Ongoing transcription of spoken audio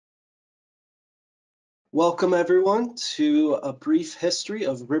Welcome everyone to a brief history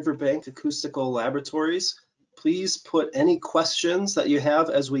of Riverbank Acoustical Laboratories. Please put any questions that you have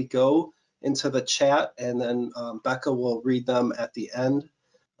as we go into the chat, and then Becca will read them at the end.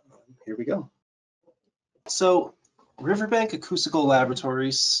 Here we go. So Riverbank Acoustical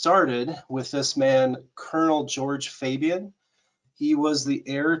Laboratories started with this man, Colonel George Fabian. He was the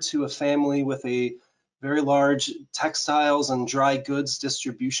heir to a family with a very large textiles and dry goods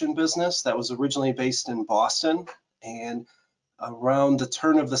distribution business that was originally based in Boston. And around the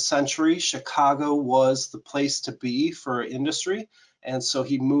turn of the century, Chicago was the place to be for industry. And so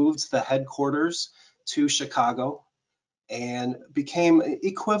he moved the headquarters to Chicago and became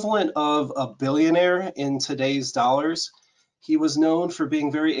equivalent of a billionaire in today's dollars. He was known for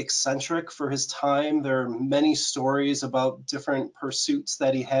being very eccentric for his time. There are many stories about different pursuits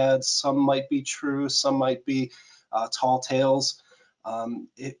that he had. Some might be true, some might be tall tales.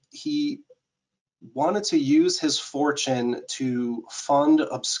 He wanted to use his fortune to fund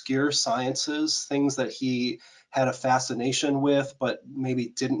obscure sciences, things that he had a fascination with, but maybe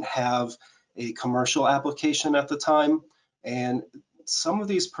didn't have a commercial application at the time. And some of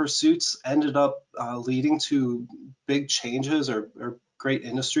these pursuits ended up leading to big changes or great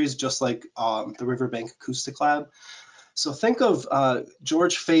industries, just like the Riverbank Acoustic Lab. So think of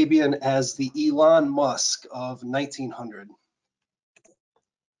George Fabian as the Elon Musk of 1900.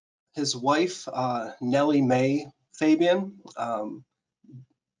 His wife, Nellie Mae Fabian,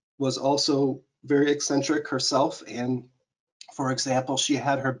 was also very eccentric herself. And for example, she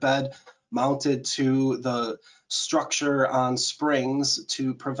had her bed mounted to the structure on springs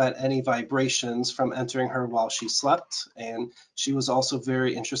to prevent any vibrations from entering her while she slept. And she was also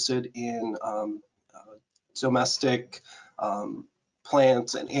very interested in domestic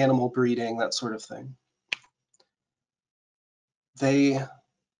plants and animal breeding, that sort of thing. The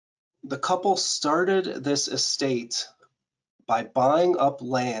couple started this estate by buying up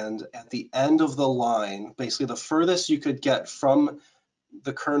land at the end of the line, basically the furthest you could get from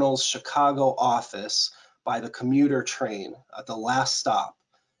the Colonel's Chicago office by the commuter train at the last stop.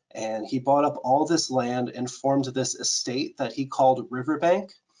 And he bought up all this land and formed this estate that he called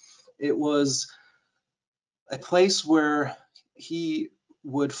Riverbank. It was a place where he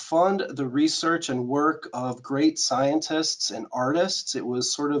would fund the research and work of great scientists and artists. It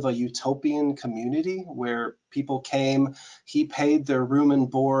was sort of a utopian community where people came, he paid their room and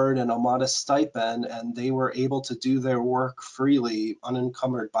board and a modest stipend, and they were able to do their work freely,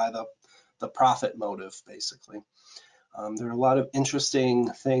 unencumbered by the profit motive, basically. There are a lot of interesting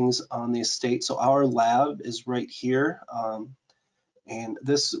things on the estate. So our lab is right here, and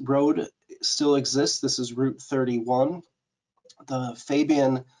this road still exists. This is Route 31. The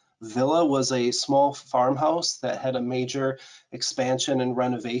Fabian Villa was a small farmhouse that had a major expansion and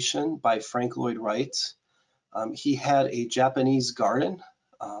renovation by Frank Lloyd Wright. He had a Japanese garden,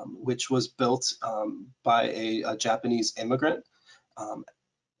 which was built by a Japanese immigrant.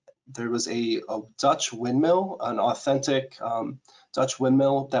 There was a Dutch windmill, an authentic Dutch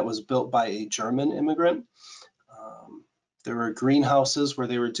windmill that was built by a German immigrant. There were greenhouses where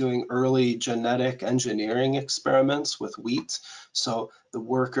they were doing early genetic engineering experiments with wheat. So the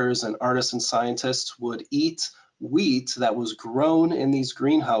workers and artists and scientists would eat wheat that was grown in these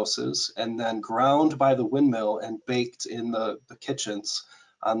greenhouses and then ground by the windmill and baked in the kitchens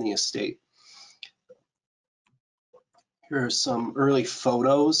on the estate. Here are some early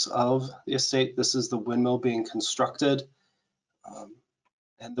photos of the estate. This is the windmill being constructed.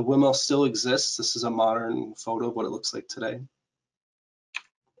 And the windmill still exists. This is a modern photo of what it looks like today.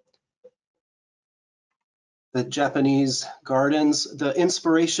 The Japanese gardens, the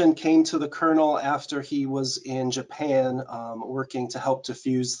inspiration came to the Colonel after he was in Japan working to help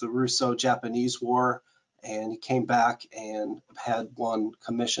defuse the Russo-Japanese War, and he came back and had one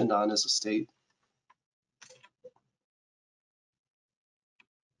commissioned on his estate.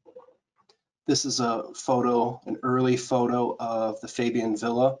 This is a photo, an early photo of the Fabian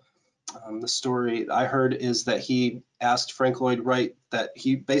Villa. The story I heard is that he asked Frank Lloyd Wright that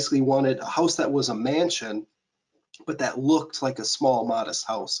he basically wanted a house that was a mansion, but that looked like a small, modest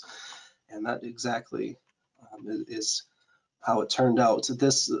house. And that exactly is how it turned out.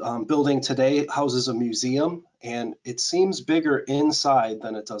 This building today houses a museum, and it seems bigger inside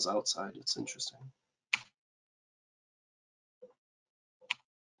than it does outside. It's interesting.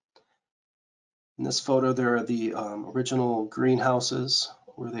 In this photo, there are the original greenhouses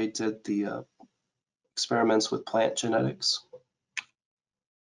where they did the experiments with plant genetics.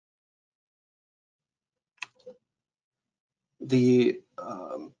 The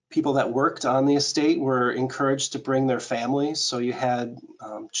People that worked on the estate were encouraged to bring their families. So you had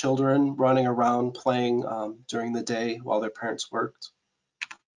children running around playing during the day while their parents worked.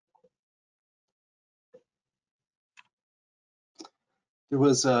 There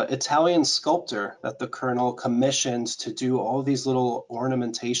was an Italian sculptor that the colonel commissioned to do all these little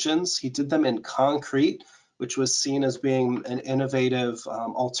ornamentations. He did them in concrete, which was seen as being an innovative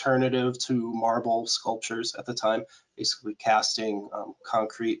alternative to marble sculptures at the time, basically casting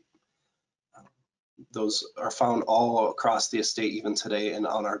concrete. Those are found all across the estate even today and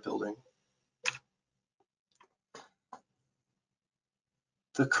on our building.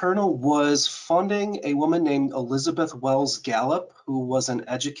 The colonel was funding a woman named Elizabeth Wells Gallup, who was an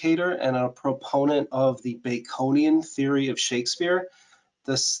educator and a proponent of the Baconian theory of Shakespeare.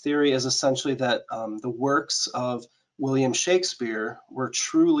 This theory is essentially that the works of William Shakespeare were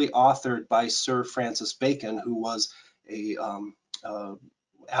truly authored by Sir Francis Bacon, who was a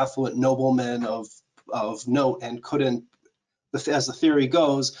affluent nobleman of note and couldn't, as the theory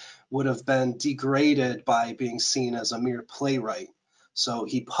goes, would have been degraded by being seen as a mere playwright. So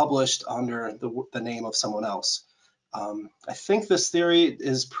he published under the name of someone else. I think this theory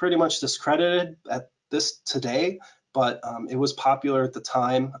is pretty much discredited at this today, but it was popular at the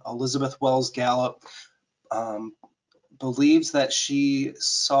time. Elizabeth Wells Gallup believes that she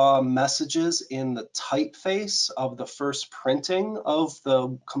saw messages in the typeface of the first printing of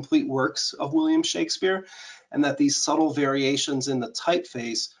the complete works of William Shakespeare, and that these subtle variations in the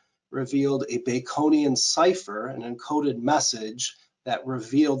typeface revealed a Baconian cipher, an encoded message that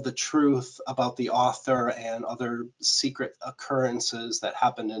revealed the truth about the author and other secret occurrences that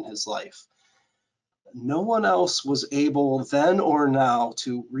happened in his life. No one else was able then or now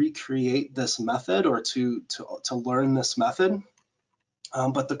to recreate this method or to learn this method,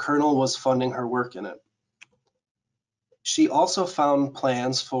 but the colonel was funding her work in it. She also found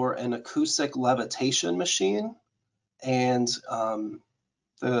plans for an acoustic levitation machine, and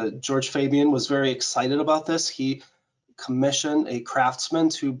George Fabian was very excited about this. He commissioned a craftsman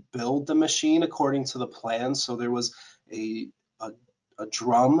to build the machine according to the plan. So there was a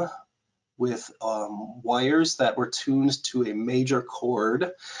drum with wires that were tuned to a major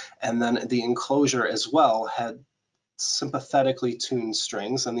chord, and then the enclosure as well had sympathetically tuned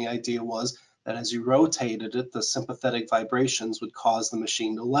strings, and the idea was that as you rotated it, the sympathetic vibrations would cause the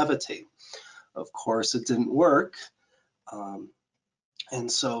machine to levitate. Of course, it didn't work,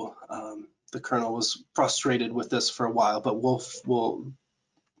 and so the colonel was frustrated with this for a while, but we'll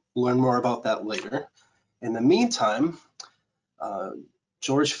learn more about that later. In the meantime,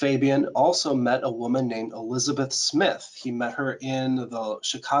 George Fabian also met a woman named Elizabeth Smith. He met her in the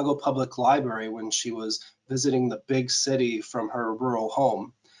Chicago Public Library when she was visiting the big city from her rural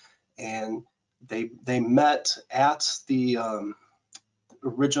home. And they met at the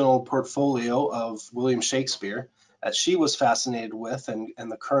original portfolio of William Shakespeare that she was fascinated with,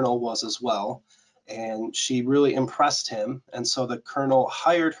 and the colonel was as well. And she really impressed him. And so the colonel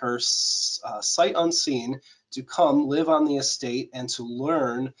hired her sight unseen to come live on the estate and to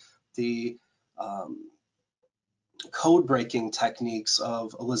learn the code-breaking techniques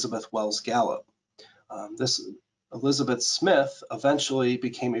of Elizabeth Wells Gallup. This Elizabeth Smith eventually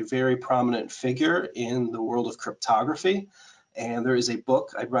became a very prominent figure in the world of cryptography, and there is a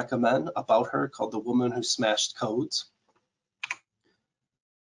book I'd recommend about her called The Woman Who Smashed Codes.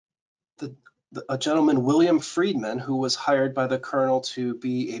 A gentleman, William Friedman, who was hired by the colonel to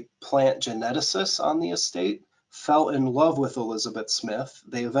be a plant geneticist on the estate, fell in love with Elizabeth Smith.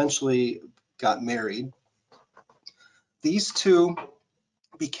 They eventually got married. These two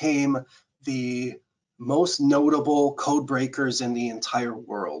became the most notable code breakers in the entire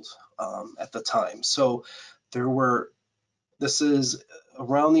world at the time. So this is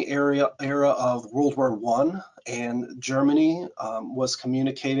around the era of World War I, and Germany was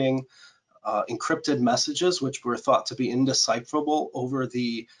communicating encrypted messages, which were thought to be indecipherable over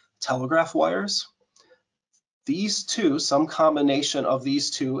the telegraph wires. These two, some combination of these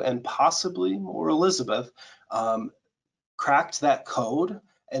two, and possibly more Elizabeth, cracked that code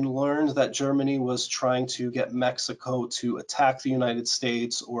and learned that Germany was trying to get Mexico to attack the United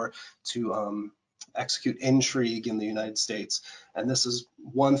States or to execute intrigue in the United States. And this is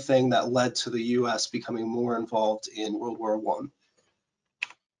one thing that led to the US becoming more involved in World War I.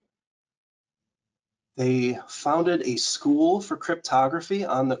 They founded a school for cryptography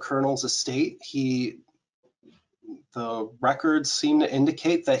on the colonel's estate. The records seem to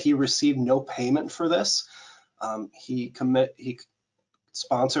indicate that he received no payment for this. He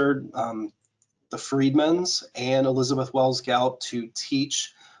sponsored the Friedmans and Elizabeth Wells Gallup to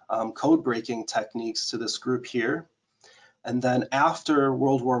teach code breaking techniques to this group here. And then after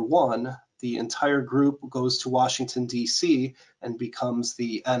World War I, the entire group goes to Washington, D.C. and becomes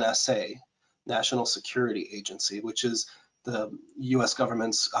the NSA, National Security Agency, which is the US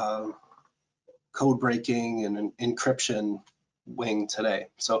government's code breaking and encryption wing today.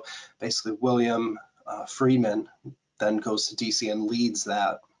 So basically William Freeman then goes to DC and leads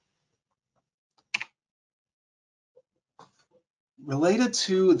that. Related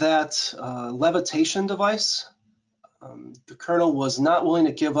to that levitation device, the colonel was not willing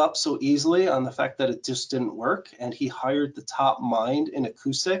to give up so easily on the fact that it just didn't work, and he hired the top mind in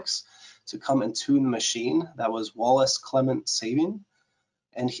acoustics to come and tune the machine. That was Wallace Clement Sabin.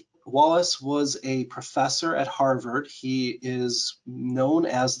 And Wallace was a professor at Harvard. He is known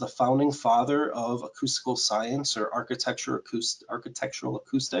as the founding father of acoustical science or architectural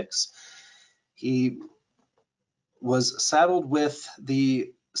acoustics. He was saddled with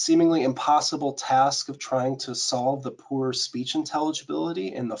the seemingly impossible task of trying to solve the poor speech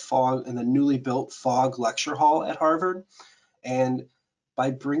intelligibility in the newly built Fogg lecture hall at Harvard. And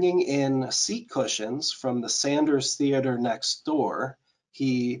by bringing in seat cushions from the Sanders Theater next door,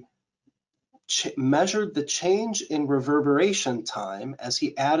 he measured the change in reverberation time as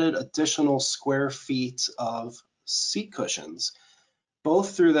he added additional square feet of seat cushions.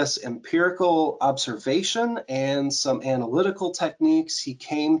 Both through this empirical observation and some analytical techniques, he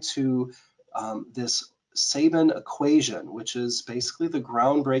came to this Sabin equation, which is basically the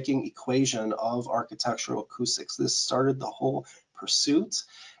groundbreaking equation of architectural acoustics. This started the whole pursuit,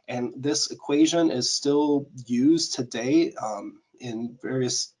 and this equation is still used today in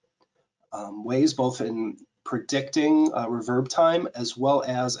various ways, both in predicting reverb time as well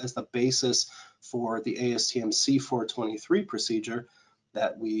as the basis for the ASTM C423 procedure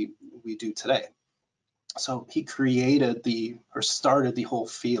that we do today. So he created started the whole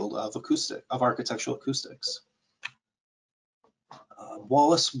field of architectural acoustics.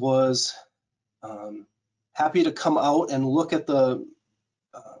 Wallace was happy to come out and look at the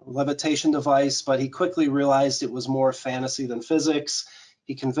levitation device, but he quickly realized it was more fantasy than physics.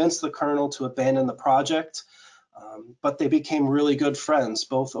 He convinced the colonel to abandon the project, but they became really good friends,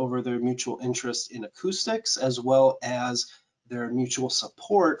 both over their mutual interest in acoustics as well as their mutual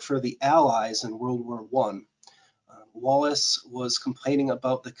support for the Allies in World War I. Wallace was complaining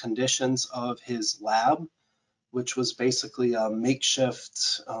about the conditions of his lab, which was basically a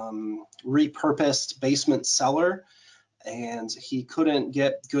makeshift, repurposed basement cellar, and he couldn't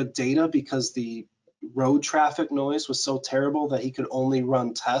get good data because the road traffic noise was so terrible that he could only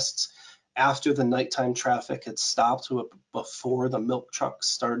run tests after the nighttime traffic had stopped before the milk trucks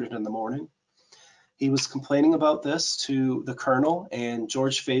started in the morning. He was complaining about this to the colonel, and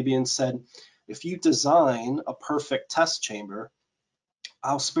George Fabian said, "If you design a perfect test chamber,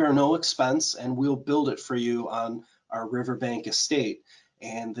 I'll spare no expense and we'll build it for you on our Riverbank estate.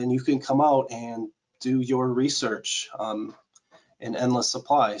 And then you can come out and do your research in endless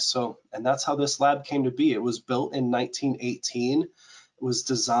supply." And that's how this lab came to be. It was built in 1918. It was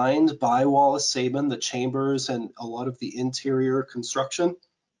designed by Wallace Sabin. The chambers and a lot of the interior construction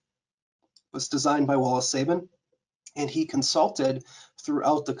was designed by Wallace Sabin, and he consulted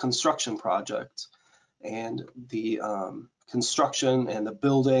throughout the construction project. And the construction and the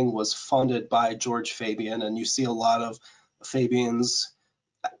building was funded by George Fabian, and you see a lot of Fabian's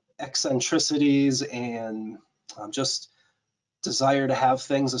eccentricities and just desire to have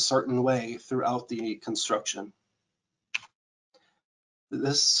things a certain way throughout the construction.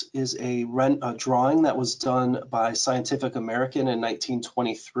 This is a drawing that was done by Scientific American in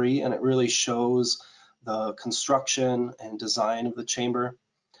 1923, and it really shows the construction and design of the chamber.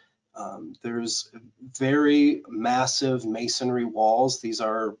 There's very massive masonry walls. These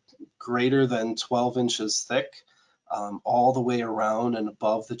are greater than 12 inches thick, all the way around and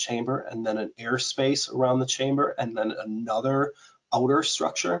above the chamber, and then an airspace around the chamber, and then another outer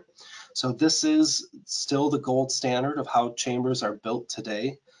structure. So this is still the gold standard of how chambers are built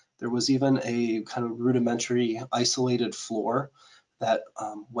today. There was even a kind of rudimentary isolated floor that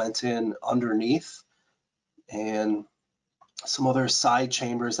went in underneath, and some other side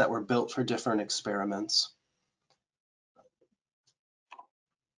chambers that were built for different experiments.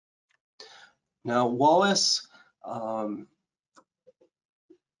 Now, Wallace,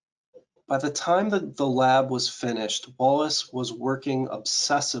 by the time that the lab was finished, Wallace was working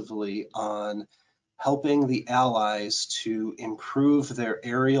obsessively on helping the Allies to improve their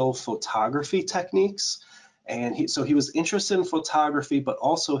aerial photography techniques. And so he was interested in photography, but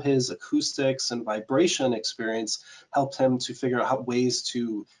also his acoustics and vibration experience helped him to figure out ways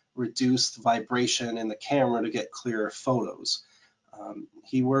to reduce the vibration in the camera to get clearer photos.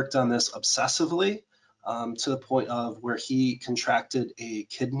 He worked on this obsessively. to the point of where he contracted a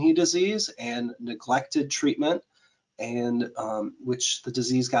kidney disease and neglected treatment, and which the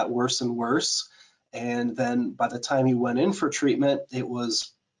disease got worse and worse. And then by the time he went in for treatment, it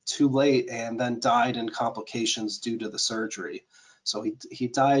was too late, and then died in complications due to the surgery. So he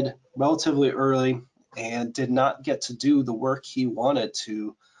died relatively early and did not get to do the work he wanted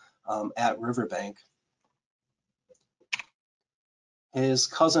to at Riverbank. His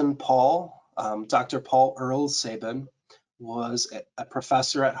cousin Paul, Dr. Paul Earl Sabin, was a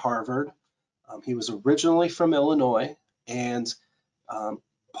professor at Harvard. He was originally from Illinois, and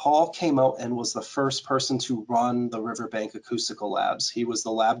Paul came out and was the first person to run the Riverbank Acoustical Labs. He was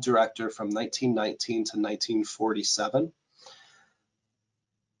the lab director from 1919 to 1947.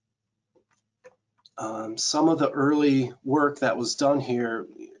 Some of the early work that was done here,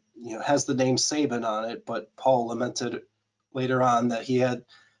 has the name Sabin on it, but Paul lamented later on that he had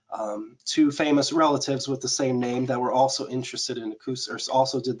two famous relatives with the same name that were also interested in acoustics, or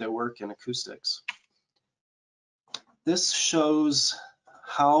also did their work in acoustics. This shows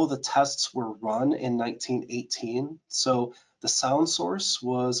how the tests were run in 1918. So the sound source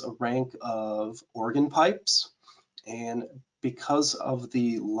was a rank of organ pipes, and because of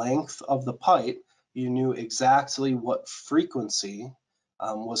the length of the pipe, you knew exactly what frequency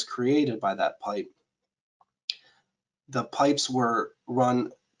was created by that pipe. The pipes were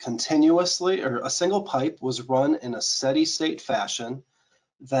run continuously, or a single pipe was run in a steady state fashion,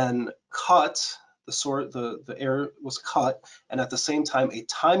 then cut, the air was cut, and at the same time a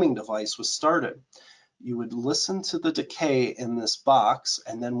timing device was started. You would listen to the decay in this box,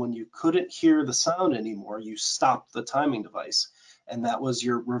 and then when you couldn't hear the sound anymore, you stopped the timing device, and that was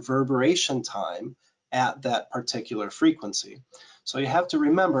your reverberation time at that particular frequency. So you have to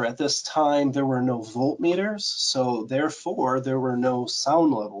remember, at this time there were no voltmeters, so therefore there were no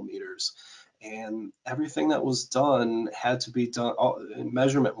sound level meters, and everything that was done had to be done,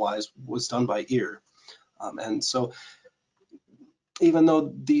 measurement wise, was done by ear. And so even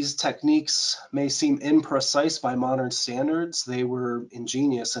though these techniques may seem imprecise by modern standards, they were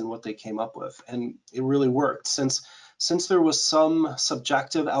ingenious in what they came up with, and it really worked. Since there was some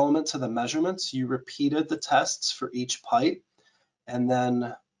subjective element to the measurements, you repeated the tests for each pipe, and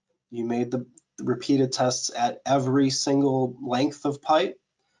then you made the repeated tests at every single length of pipe,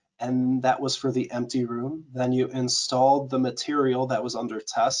 and that was for the empty room. Then you installed the material that was under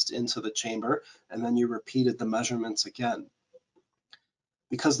test into the chamber, and then you repeated the measurements again.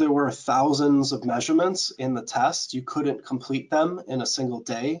 Because there were thousands of measurements in the test, you couldn't complete them in a single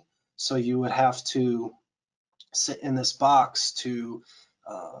day. So you would have to sit in this box to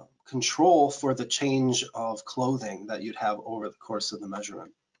control for the change of clothing that you'd have over the course of the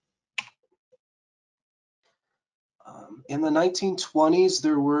measurement. In the 1920s,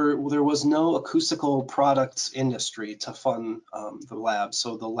 there was no acoustical products industry to fund the lab.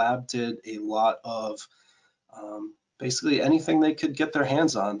 So the lab did a lot of basically anything they could get their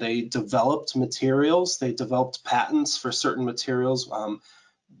hands on. They developed materials, they developed patents for certain materials.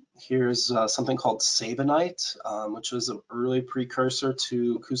 Here's something called Sabinite, which was an early precursor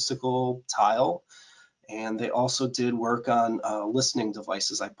to acoustical tile. And they also did work on listening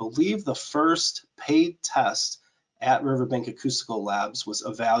devices. I believe the first paid test at Riverbank Acoustical Labs was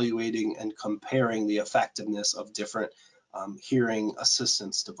evaluating and comparing the effectiveness of different hearing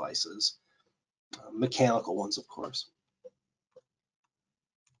assistance devices, mechanical ones, of course.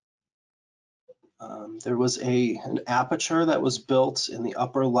 There was an aperture that was built in the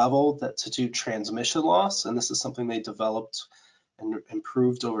upper level to do transmission loss, and this is something they developed and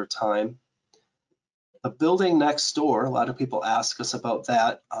improved over time. The building next door, a lot of people ask us about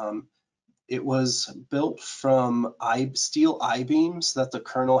that. It was built from steel I-beams that the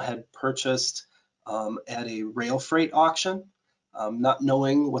Colonel had purchased at a rail freight auction, not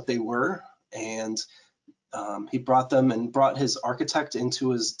knowing what they were, and he brought them and brought his architect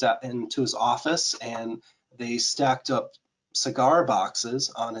into his office, and they stacked up cigar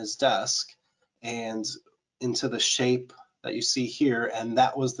boxes on his desk and into the shape that you see here, and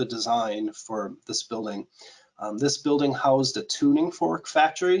that was the design for this building. This building housed a tuning fork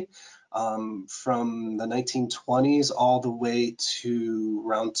factory from the 1920s all the way to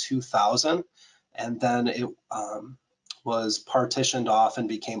around 2000, and then it was partitioned off and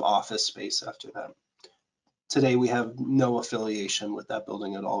became office space after that. Today we have no affiliation with that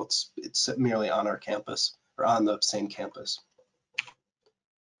building at all. It's merely on our campus, or on the same campus.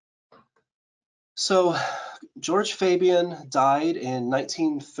 So George Fabian died in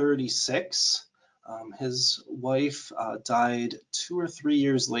 1936. His wife died 2 or 3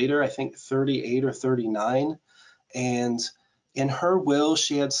 years later, I think 38 or 39. And In her will,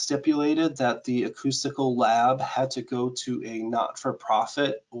 she had stipulated that the acoustical lab had to go to a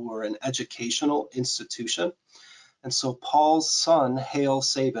not-for-profit or an educational institution. And so Paul's son, Hale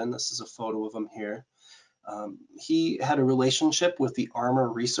Sabin, this is a photo of him here, he had a relationship with the Armor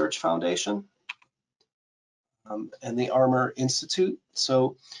Research Foundation and the Armor Institute.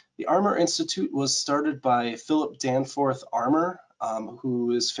 So the Armor Institute was started by Philip Danforth Armor,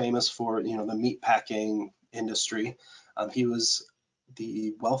 who is famous for the meatpacking industry. He was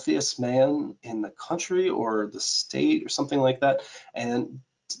the wealthiest man in the country or the state or something like that, and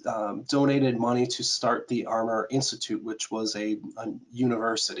donated money to start the Armor Institute, which was a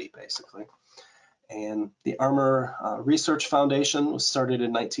university basically. And the Armor Research Foundation was started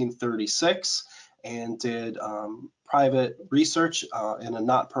in 1936 and did private research in a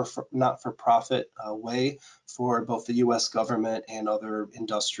not-for-profit way for both the US government and other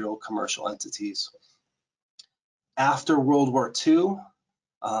industrial commercial entities. After World War II,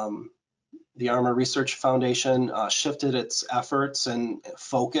 the Armor Research Foundation shifted its efforts and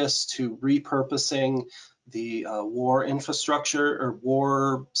focus to repurposing the war infrastructure or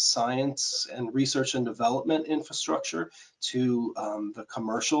war science and research and development infrastructure to the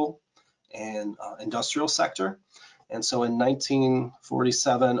commercial and industrial sector. And so in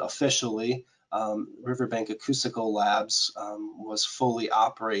 1947, officially, Riverbank Acoustical Labs was fully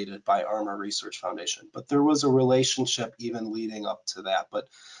operated by Armor Research Foundation. But there was a relationship even leading up to that, but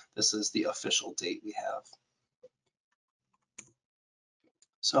this is the official date we have.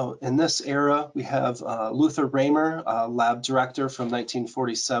 So in this era, we have Luther Raymer, lab director from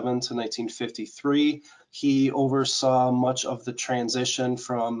 1947 to 1953. He oversaw much of the transition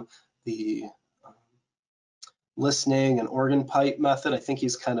from the listening and organ pipe method. I think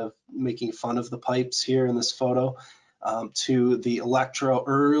he's kind of making fun of the pipes here in this photo, to the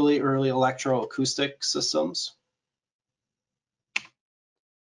early electroacoustic systems.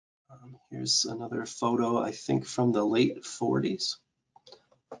 Here's another photo, I think from the late 40s.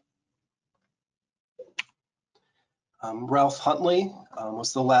 Ralph Huntley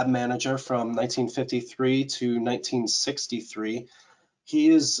was the lab manager from 1953 to 1963. He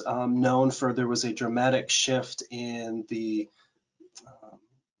is known for there was a dramatic shift in the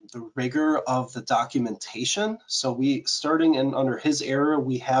rigor of the documentation. So starting in under his era,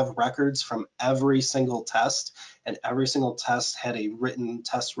 we have records from every single test, and every single test had a written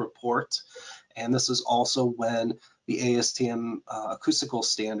test report. And this is also when the ASTM acoustical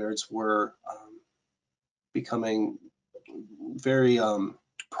standards were becoming very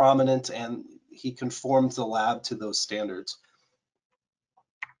prominent, and he conformed the lab to those standards.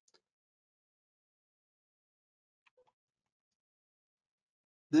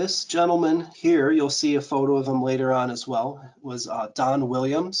 This gentleman here, you'll see a photo of him later on as well, was Don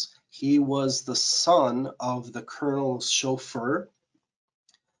Williams. He was the son of the colonel's chauffeur.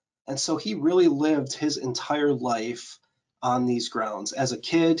 And so he really lived his entire life on these grounds. As a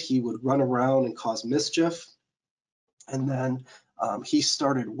kid, he would run around and cause mischief. And then he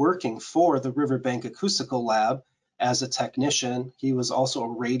started working for the Riverbank Acoustical Lab as a technician. He was also a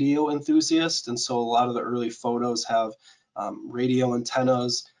radio enthusiast, and so a lot of the early photos have radio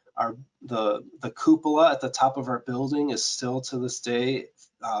antennas. The cupola at the top of our building is still to this day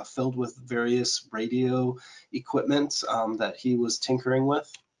filled with various radio equipment that he was tinkering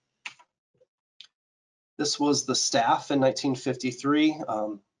with. This was the staff in 1953.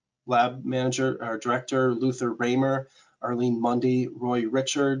 Lab manager or director Luther Raymer, Arlene Mundy, Roy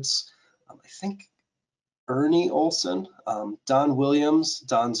Richards, I think Ernie Olson, Don Williams,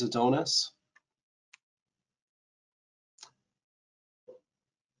 Don Zadonis.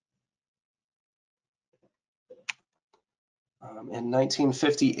 In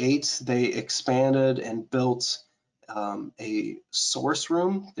 1958, they expanded and built a source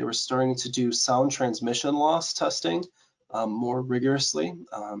room. They were starting to do sound transmission loss testing more rigorously.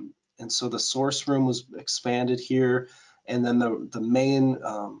 And so the source room was expanded here, and then the main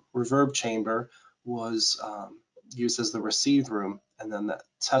reverb chamber was used as the receive room, and then that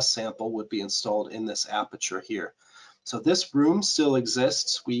test sample would be installed in this aperture here. So this room still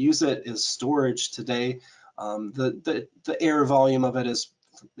exists. We use it as storage today. The air volume of it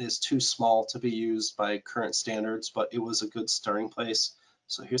is too small to be used by current standards, but it was a good starting place.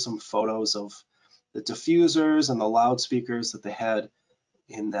 So here's some photos of the diffusers and the loudspeakers that they had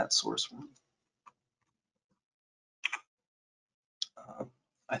in that source room.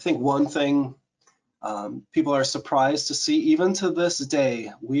 I think one thing people are surprised to see, even to this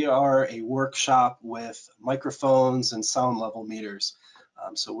day, we are a workshop with microphones and sound level meters.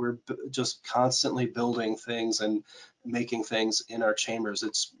 So we're just constantly building things and making things in our chambers.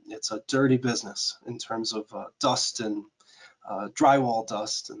 It's a dirty business in terms of dust and drywall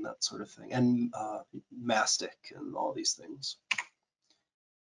dust and that sort of thing, and mastic and all these things.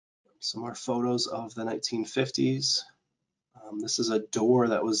 Some more photos of the 1950s. This is a door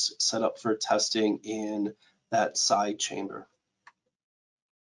that was set up for testing in that side chamber.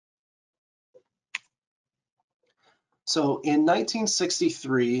 So in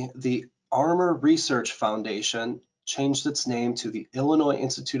 1963, the Armor Research Foundation changed its name to the Illinois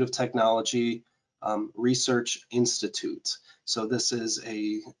Institute of Technology Research Institute. So this is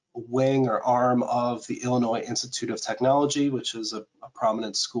a wing or arm of the Illinois Institute of Technology, which is a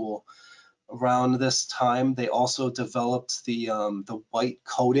prominent school. Around this time, they also developed the white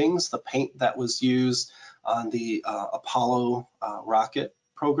coatings, the paint that was used on the Apollo rocket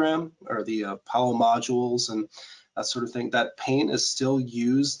program, or the Apollo modules and that sort of thing. That paint is still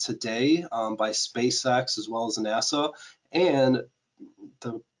used today by SpaceX as well as NASA, and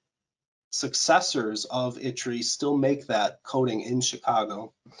the successors of ITRI still make that coating in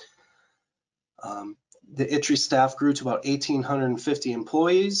Chicago. The ITRI staff grew to about 1,850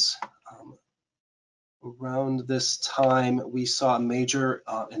 employees. Around this time, we saw a major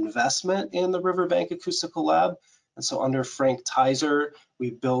investment in the Riverbank Acoustical Lab. And so under Frank Tizer,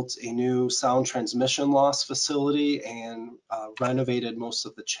 we built a new sound transmission loss facility and renovated most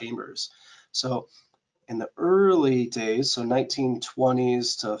of the chambers. So in the early days, so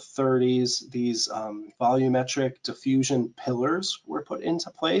 1920s to 30s, these volumetric diffusion pillars were put into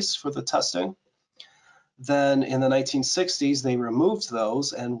place for the testing. Then in the 1960s, they removed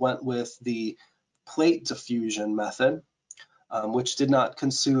those and went with the plate diffusion method, which did not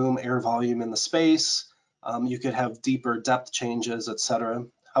consume air volume in the space. You could have deeper depth changes, etc.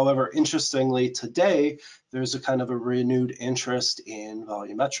 However, interestingly, today, there's a kind of a renewed interest in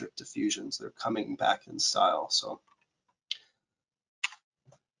volumetric diffusions. They're coming back in style. So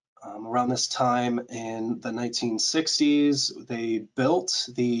around this time in the 1960s, they built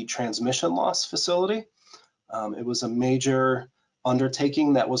the transmission loss facility. It was a major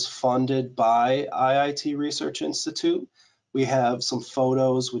undertaking that was funded by IIT Research Institute. We have some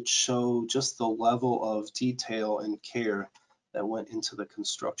photos which show just the level of detail and care that went into the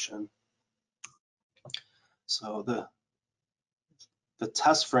construction. So the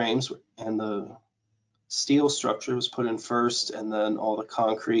test frames and the steel structure was put in first, and then all the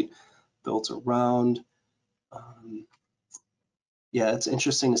concrete built around. Yeah, it's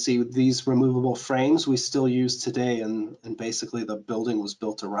interesting to see these removable frames we still use today, and basically the building was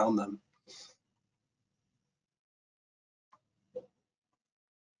built around them.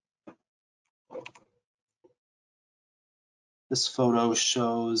 This photo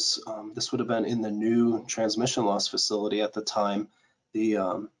shows, this would have been in the new transmission loss facility at the time,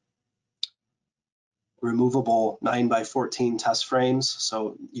 the removable 9x14 test frames.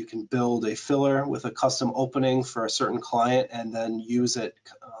 So you can build a filler with a custom opening for a certain client and then use it,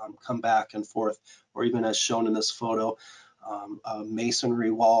 come back and forth, or even as shown in this photo, a masonry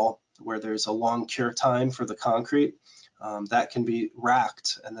wall where there's a long cure time for the concrete. That can be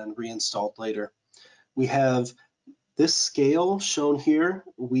racked and then reinstalled later. We have this scale shown here.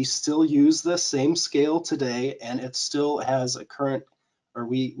 We still use this same scale today, and it still has a current, or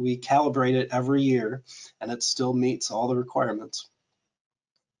we calibrate it every year, and it still meets all the requirements.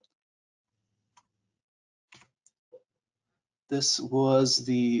 This was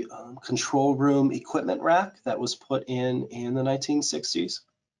the control room equipment rack that was put in the 1960s.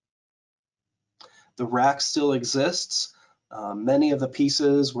 The rack still exists. Many of the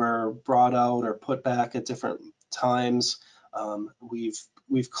pieces were brought out or put back at different times.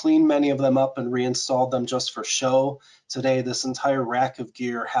 We've cleaned many of them up and reinstalled them just for show. Today, this entire rack of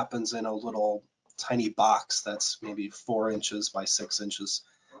gear happens in a little tiny box that's maybe 4 inches by 6 inches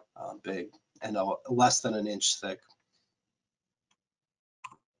big and less than an inch thick.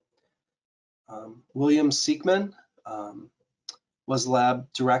 William Siekman was lab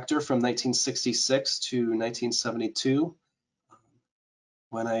director from 1966 to 1972.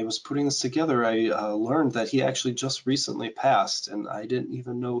 When I was putting this together, I learned that he actually just recently passed, and I didn't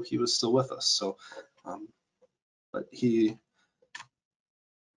even know he was still with us. So, but he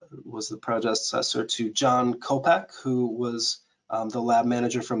was the predecessor to John Kopek, who was the lab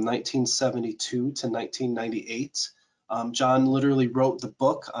manager from 1972 to 1998. John literally wrote the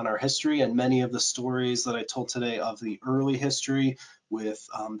book on our history, and many of the stories that I told today of the early history with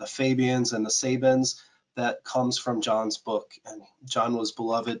the Fabians and the Sabins, that comes from John's book. And John was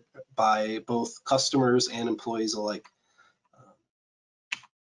beloved by both customers and employees alike.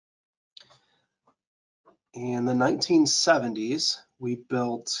 In the 1970s, we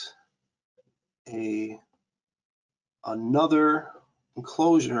built another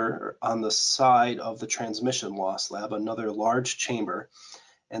enclosure on the side of the transmission loss lab, another large chamber.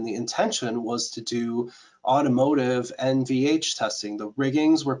 And the intention was to do automotive NVH testing. The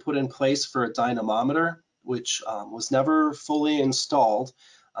riggings were put in place for a dynamometer, which was never fully installed,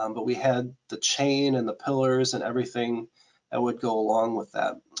 but we had the chain and the pillars and everything that would go along with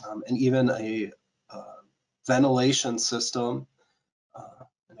that, and even a ventilation system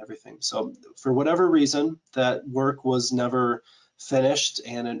and everything. So for whatever reason, that work was never finished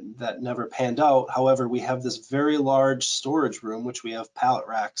and that never panned out. However, we have this very large storage room, which we have pallet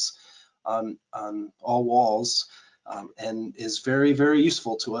racks on all walls, and is very, very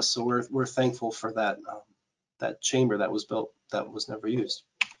useful to us. So we're thankful for that, that chamber that was built that was never used.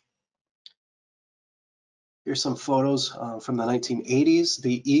 Here's some photos from the 1980s.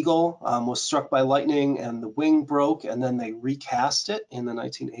 The Eagle was struck by lightning and the wing broke, and then they recast it in the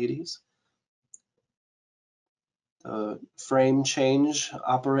 1980s. The frame change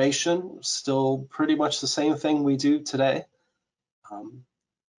operation, still pretty much the same thing we do today.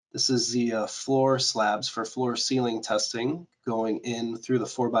 This is the floor slabs for floor ceiling testing going in through the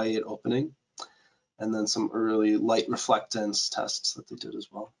 4x8 opening, and then some early light reflectance tests that they did as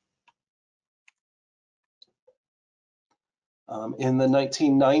well. In the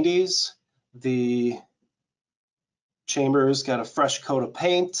 1990s, the chambers got a fresh coat of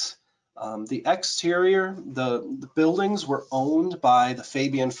paint. The exterior, the buildings were owned by the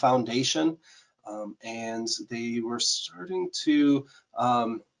Fabian Foundation, and they were starting to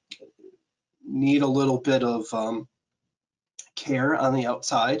need a little bit of care on the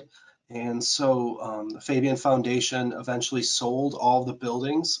outside. And so the Fabian Foundation eventually sold all the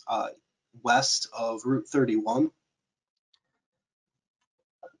buildings west of Route 31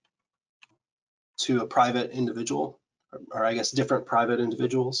 to a private individual, or I guess different private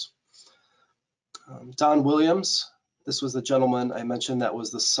individuals. Don Williams, this was the gentleman I mentioned that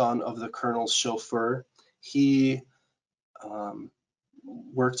was the son of the colonel's chauffeur. He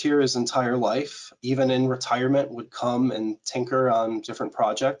worked here his entire life, even in retirement would come and tinker on different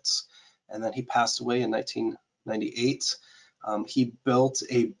projects. And then he passed away in 1998. He built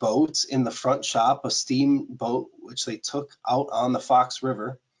a boat in the front shop, a steam boat, which they took out on the Fox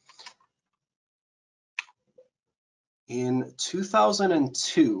River. In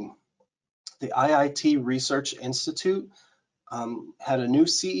 2002, the IIT Research Institute had a new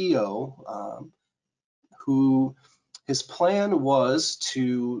CEO who his plan was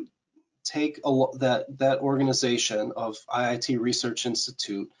to take that organization of IIT Research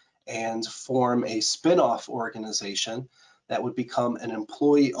Institute and form a spin-off organization that would become an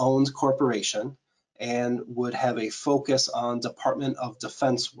employee-owned corporation and would have a focus on Department of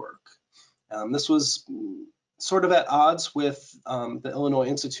Defense work. This was sort of at odds with the Illinois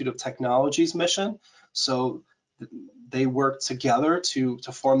Institute of Technology's mission. So they worked together to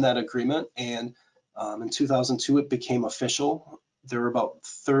form that agreement, and in 2002 it became official. There were about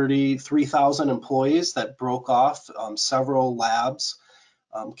 33,000 employees that broke off. Several labs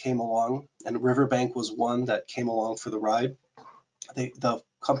came along, and Riverbank was one that came along for the ride. The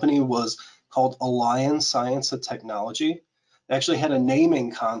company was called Alliance Science and Technology. They actually had a naming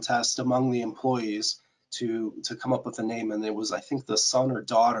contest among the employees to come up with a name, and it was, I think, the son or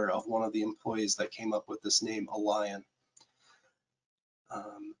daughter of one of the employees that came up with this name, Alliance.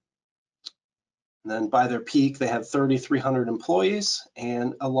 And then by their peak, they had 3,300 employees,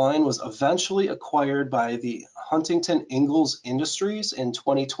 and Align was eventually acquired by the Huntington Ingalls Industries in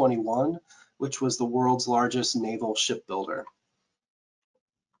 2021, which was the world's largest naval shipbuilder.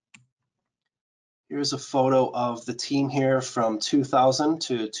 Here's a photo of the team here from 2000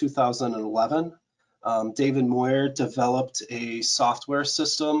 to 2011. David Moyer developed a software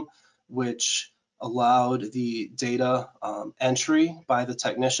system which allowed the data entry by the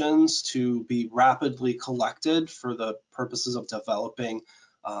technicians to be rapidly collected for the purposes of developing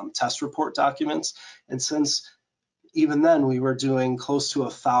test report documents. And since even then we were doing close to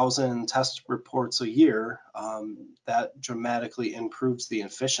 1,000 test reports a year, that dramatically improves the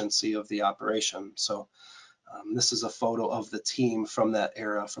efficiency of the operation. So this is a photo of the team from that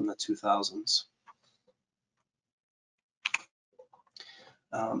era, from the 2000s.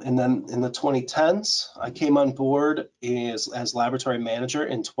 And then in the 2010s, I came on board as laboratory manager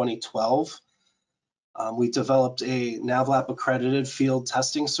in 2012. We developed a NAVLAP accredited field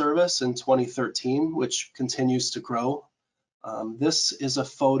testing service in 2013, which continues to grow. This is a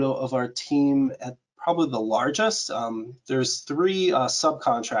photo of our team at probably the largest. There's 3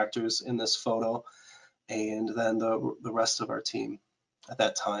 subcontractors in this photo, and then the rest of our team at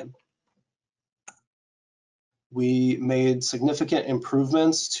that time. We made significant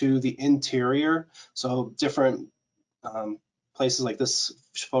improvements to the interior, so different places like this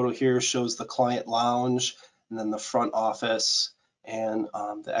photo here shows the client lounge, and then the front office, and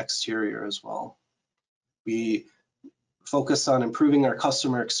the exterior as well. We focus on improving our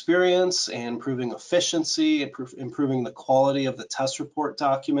customer experience and improving efficiency, improving the quality of the test report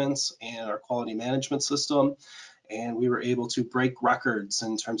documents and our quality management system. And we were able to break records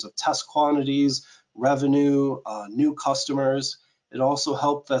in terms of test quantities, revenue, new customers. It also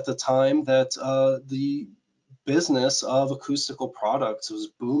helped at the time that the business of acoustical products was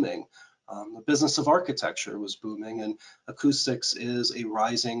booming. The business of architecture was booming, and acoustics is a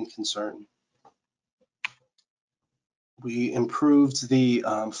rising concern. We improved the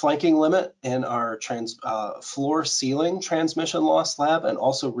flanking limit in our floor ceiling transmission loss lab, and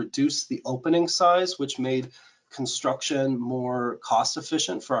also reduced the opening size, which made construction more cost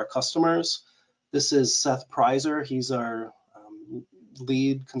efficient for our customers. This is Seth Prizer. He's our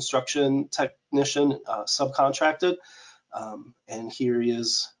lead construction technician, subcontracted. And here he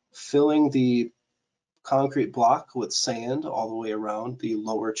is filling the concrete block with sand all the way around the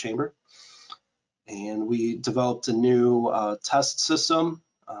lower chamber. And we developed a new test system,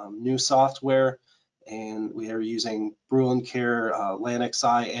 new software, and we are using Brulin Care Lanix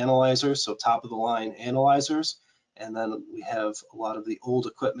Eye analyzers, so top of the line analyzers. And then we have a lot of the old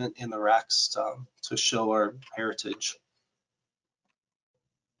equipment in the racks to show our heritage.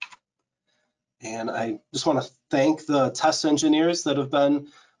 And I just want to thank the test engineers that have been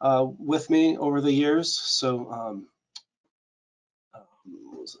with me over the years. So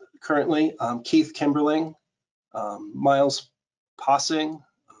currently, Keith Kimberling, Miles Possing,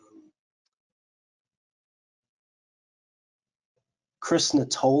 Chris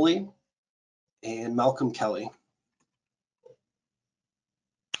Natoli, and Malcolm Kelly.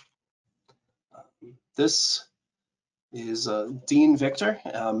 This is Dean Victor.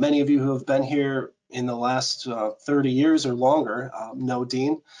 Many of you who have been here in the last 30 years or longer know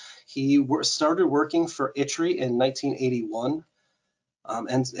Dean. He started working for ITRI in 1981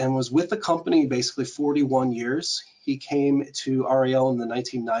 and was with the company basically 41 years. He came to REL in the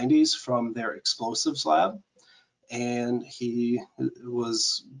 1990s from their explosives lab, and he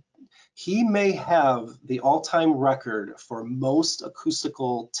may have the all-time record for most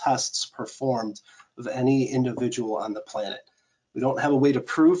acoustical tests performed of any individual on the planet. We don't have a way to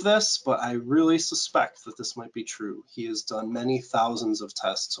prove this, but I really suspect that this might be true. He has done many thousands of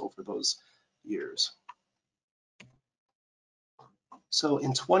tests over those years. So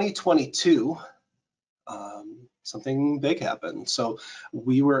in 2022, something big happened. So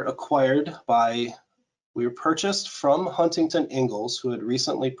we were purchased from Huntington Ingalls, who had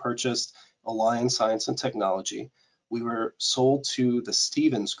recently purchased Alliance Science and Technology. We were sold to the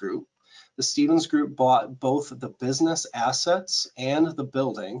Stevens Group. The Stevens Group bought both the business assets and the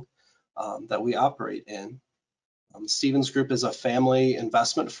building that we operate in. Stevens Group is a family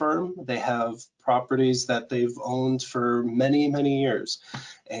investment firm. They have properties that they've owned for many, many years,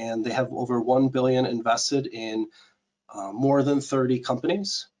 and they have over $1 billion invested in more than 30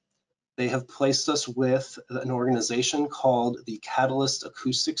 companies. They have placed us with an organization called the Catalyst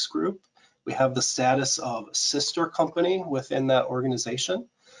Acoustics Group. We have the status of sister company within that organization,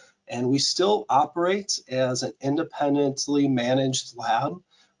 and we still operate as an independently managed lab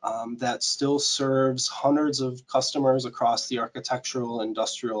that still serves hundreds of customers across the architectural,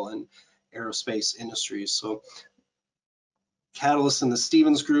 industrial, and aerospace industries. So Catalyst and the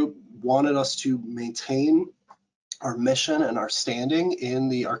Stevens Group wanted us to maintain our mission and our standing in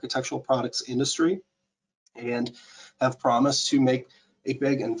the architectural products industry, and have promised to make a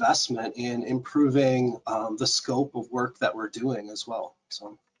big investment in improving the scope of work that we're doing as well.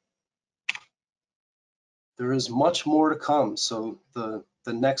 So there is much more to come. So the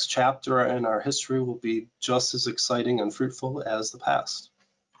next chapter in our history will be just as exciting and fruitful as the past.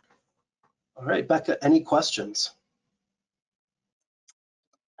 All right, Becca, any questions?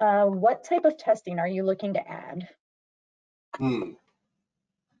 What type of testing are you looking to add?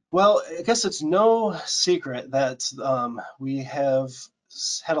 Well, I guess it's no secret that we have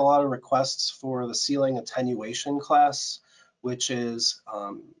had a lot of requests for the ceiling attenuation class, which is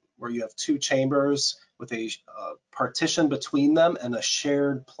where you have two chambers with a partition between them and a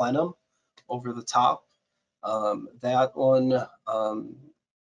shared plenum over the top. That one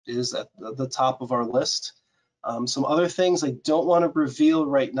is at the top of our list. Some other things I don't want to reveal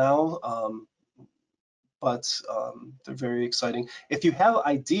right now, but they're very exciting. If you have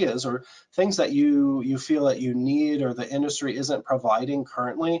ideas or things that you feel that you need or the industry isn't providing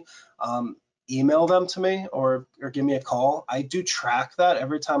currently, email them to me or give me a call. I do track that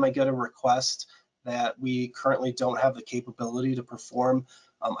every time I get a request that we currently don't have the capability to perform.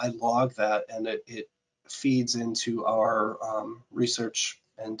 I log that, and it feeds into our research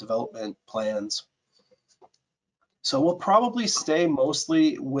and development plans. So we'll probably stay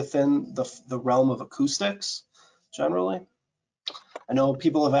mostly within the realm of acoustics generally. I know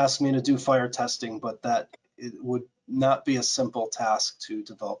people have asked me to do fire testing, but that it would not be a simple task to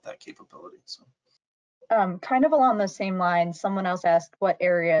develop that capability. So. Kind of along the same lines, someone else asked what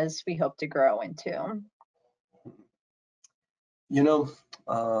areas we hope to grow into. You know,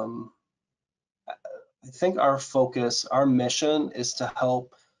 I think our focus, our mission is to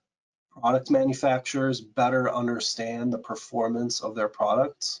help product manufacturers better understand the performance of their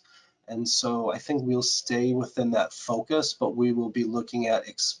products. And so I think we'll stay within that focus, but we will be looking at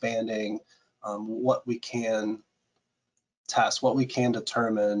expanding what we can test, what we can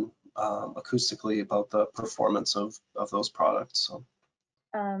determine acoustically about the performance of those products. So.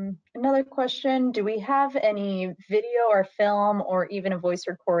 Another question, do we have any video or film or even a voice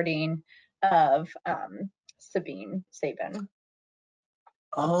recording of Sabine?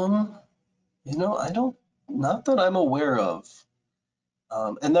 You know, I don't, not that I'm aware of.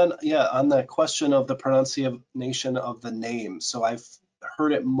 And then, yeah, on the question of the pronunciation of the name. So I've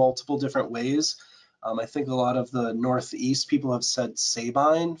heard it multiple different ways. I think a lot of the Northeast people have said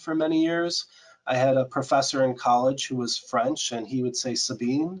Sabine for many years. I had a professor in college who was French and he would say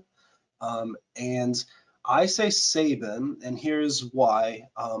Sabine. And I say Sabin, and here's why.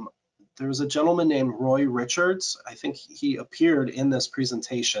 There's a gentleman named Roy Richards. I think he appeared in this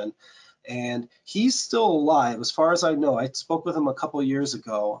presentation, and he's still alive. As far as I know, I spoke with him a couple years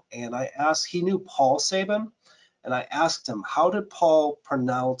ago, and I asked, he knew Paul Sabin, and I asked him, how did Paul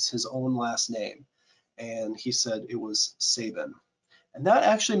pronounce his own last name? And he said it was Sabin. And that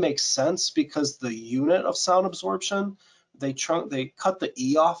actually makes sense because the unit of sound absorption, they cut the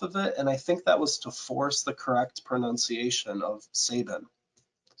E off of it, and I think that was to force the correct pronunciation of Sabin.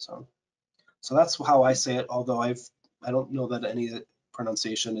 So that's how I say it, although I don't know that any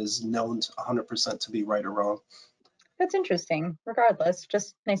pronunciation is known 100% to be right or wrong. That's interesting. Regardless,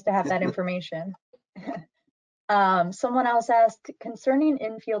 just nice to have that information. Someone else asked, concerning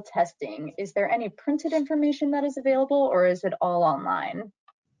in-field testing, is there any printed information that is available or is it all online?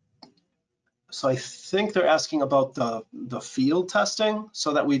 So I think they're asking about the field testing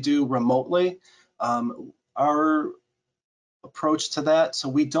so that we do remotely. Our approach to that, so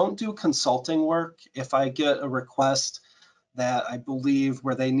we don't do consulting work. If I get a request that I believe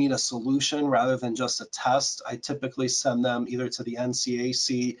where they need a solution rather than just a test, I typically send them either to the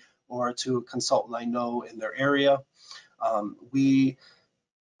NCAC or to a consultant I know in their area.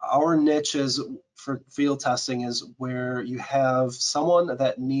 Our niche is for field testing is where you have someone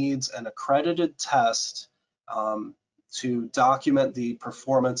that needs an accredited test to document the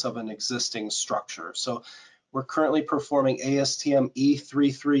performance of an existing structure. So we're currently performing ASTM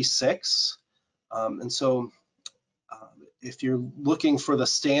E336. And so if you're looking for the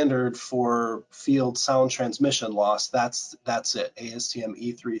standard for field sound transmission loss, that's it, ASTM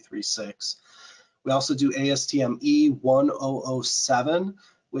E336. We also do ASTM E1007,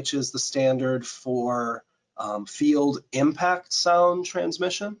 which is the standard for field impact sound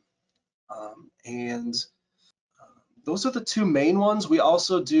transmission. And those are the two main ones. We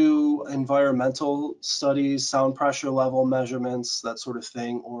also do environmental studies, sound pressure level measurements, that sort of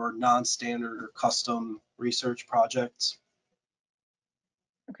thing, or non-standard or custom research projects.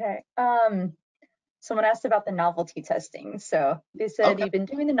 Okay. Someone asked about the novelty testing. So they said, Okay. you've been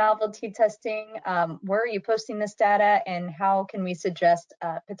doing the novelty testing. Where are you posting this data and how can we suggest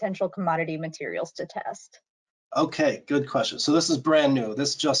potential commodity materials to test? Okay, good question. So this is brand new.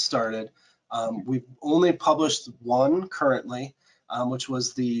 This just started. We've only published one currently, which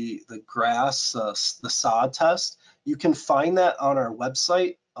was the grass, the sod test. You can find that on our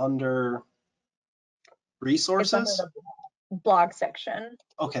website under It's under resources. the blog section.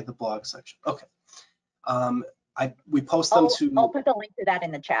 Okay, the blog section. Okay. We post them I'll to, put the link to that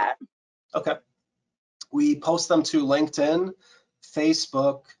in the chat. okay. We post them to LinkedIn,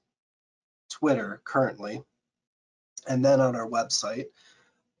 Facebook, Twitter currently, and then on our website.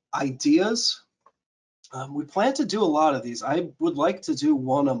 Ideas, we plan to do a lot of these. I would like to do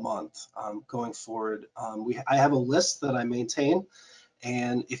one a month going forward. I have a list that I maintain,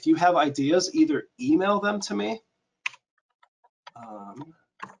 and if you have ideas, either email them to me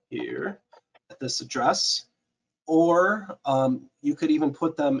here at this address, or you could even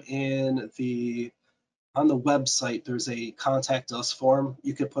put them on the website. There's a contact us form.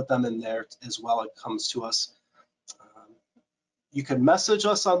 You could put them in there as well. It comes to us. You can message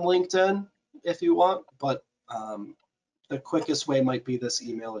us on LinkedIn if you want, but the quickest way might be this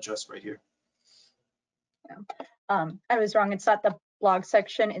email address right here. I was wrong. It's not the blog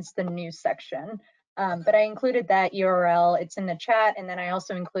section. It's the news section. But I included that URL. It's in the chat, and then I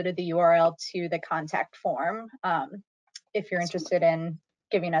also included the URL to the contact form if you're interested in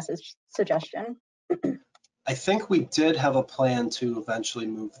giving us a suggestion. I think we did have a plan to eventually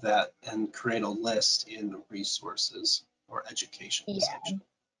move that and create a list in resources or education section.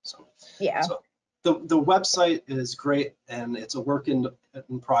 So, yeah. So the website is great, and it's a work in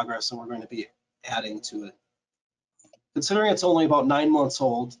progress, and we're going to be adding to it. Considering it's only about 9 months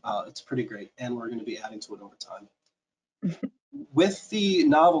old, it's pretty great, and we're going to be adding to it over time. With the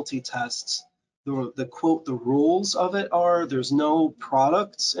novelty tests, the quote, the rules of it are there's no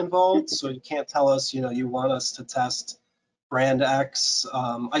products involved, so you can't tell us, you want us to test brand X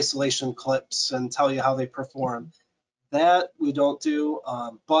isolation clips and tell you how they perform. That we don't do,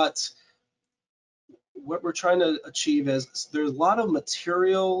 but what we're trying to achieve is there's a lot of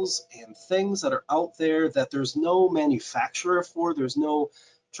materials and things that are out there that there's no manufacturer for, there's no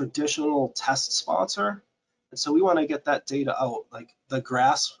traditional test sponsor. And so we want to get that data out. Like the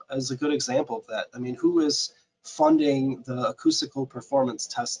grass is a good example of that. I mean, who is funding the acoustical performance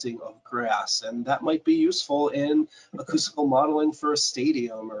testing of grass? And that might be useful in acoustical modeling for a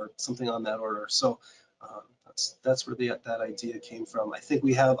stadium or something on that order. So that's where that idea came from. I think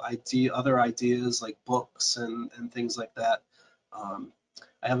we have other ideas like books and things like that.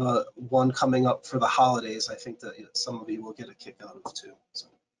 I have one coming up for the holidays. I think that some of you will get a kick out of too. So.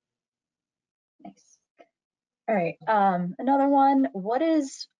 Nice. All right. Another one. What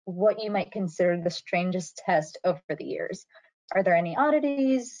is what you might consider the strangest test over the years? Are there any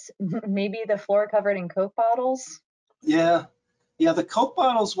oddities? Maybe the floor covered in Coke bottles? Yeah, the Coke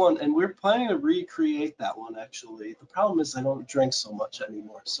bottles one, and we're planning to recreate that one actually. The problem is I don't drink so much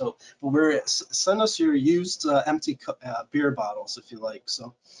anymore. So, but send us your used empty beer bottles if you like.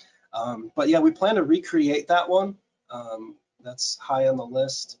 So, but yeah, we plan to recreate that one. That's high on the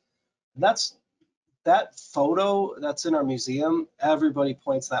list. And that photo that's in our museum. Everybody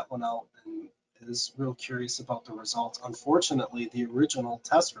points that one out and is real curious about the results. Unfortunately, the original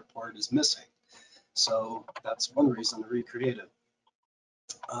test report is missing. So that's one reason to recreate it.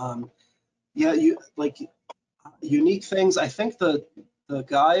 Yeah, unique things. I think the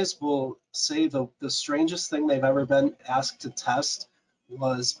guys will say the strangest thing they've ever been asked to test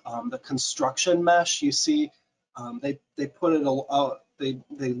was the construction mesh. You see, they put it out.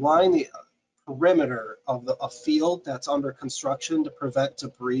 They line the perimeter of a field that's under construction to prevent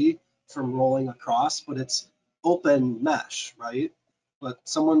debris from rolling across, but it's open mesh, right? But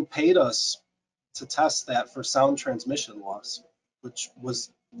someone paid us to test that for sound transmission loss, which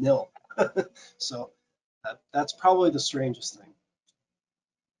was nil. So that's probably the strangest thing.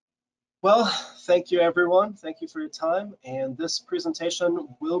 Well, thank you everyone. Thank you for your time. And this presentation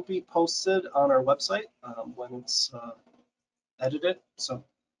will be posted on our website when it's edited. So,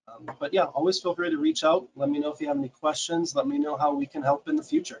 but yeah, always feel free to reach out. Let me know if you have any questions. Let me know how we can help in the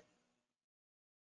future.